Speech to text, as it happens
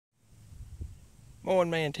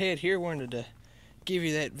Morning, man. Ted here. Wanted to give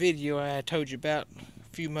you that video I told you about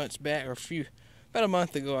a few months back, or about a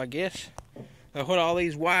month ago, I guess, of what all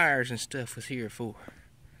these wires and stuff was here for.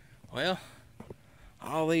 Well,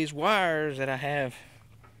 all these wires that I have,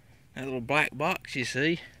 that little black box you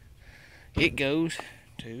see, it goes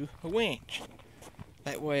to a winch.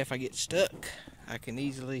 That way, if I get stuck, I can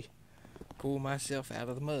easily pull myself out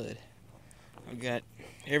of the mud. I've got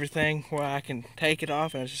everything where I can take it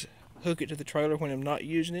off and I just hook it to the trailer when I'm not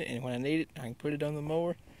using it, and when I need it, I can put it on the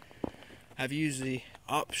mower. I've used the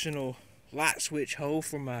optional light switch hole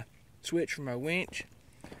for my switch for my winch,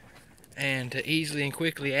 and to easily and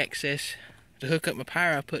quickly access to hook up my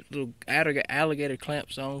power, I put little alligator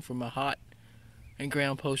clamps on for my hot and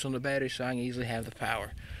ground posts on the battery, so I can easily have the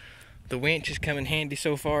power. The winch has come in handy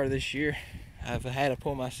so far this year. I've had to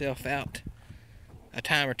pull myself out a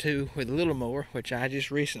time or two with a little mower, which I just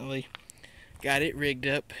recently got it rigged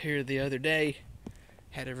up here the other day.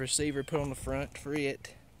 Had a receiver put on the front for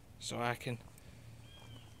it, so I can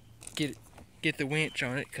get the winch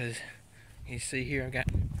on it. Cause you see here, I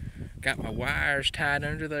got my wires tied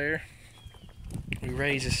under there. We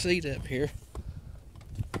raise the seat up here.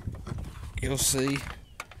 You'll see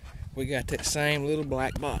we got that same little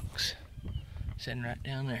black box sitting right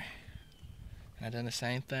down there. And I've done the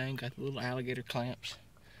same thing. Got the little alligator clamps.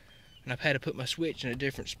 And I've had to put my switch in a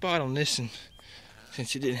different spot on this, and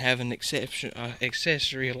since it didn't have an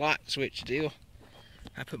accessory light switch deal,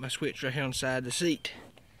 I put my switch right here on the side of the seat.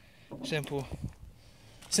 Simple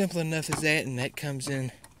enough as that, and that comes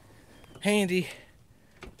in handy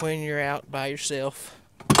when you're out by yourself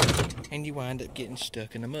and you wind up getting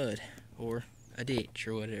stuck in the mud or a ditch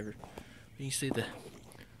or whatever. You can see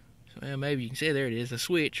well, maybe you can see there it is, a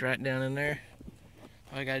switch right down in there.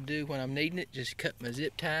 All I gotta do when I'm needing it, just cut my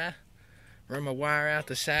zip tie, run my wire out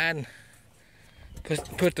the side, and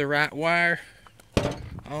put the right wire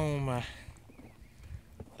on my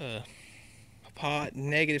pot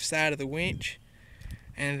negative side of the winch,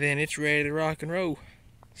 and then it's ready to rock and roll.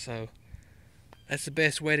 So that's the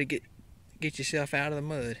best way to get yourself out of the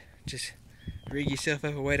mud. Just rig yourself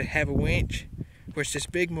up a way to have a winch. Of course, this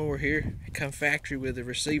big mower here, it come factory with a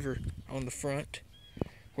receiver on the front,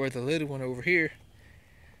 where the little one over here,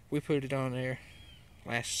 we put it on there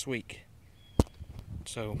last week.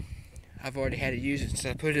 So I've already had to use it since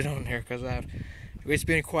I put it on there, because it's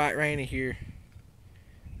been quite rainy here.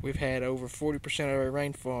 We've had over 40% of our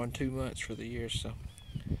rainfall in 2 months for the year, so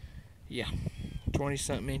yeah,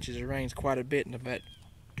 20-something inches of rain's quite a bit in about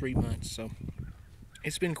 3 months, so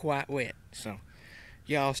it's been quite wet. So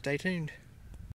y'all stay tuned.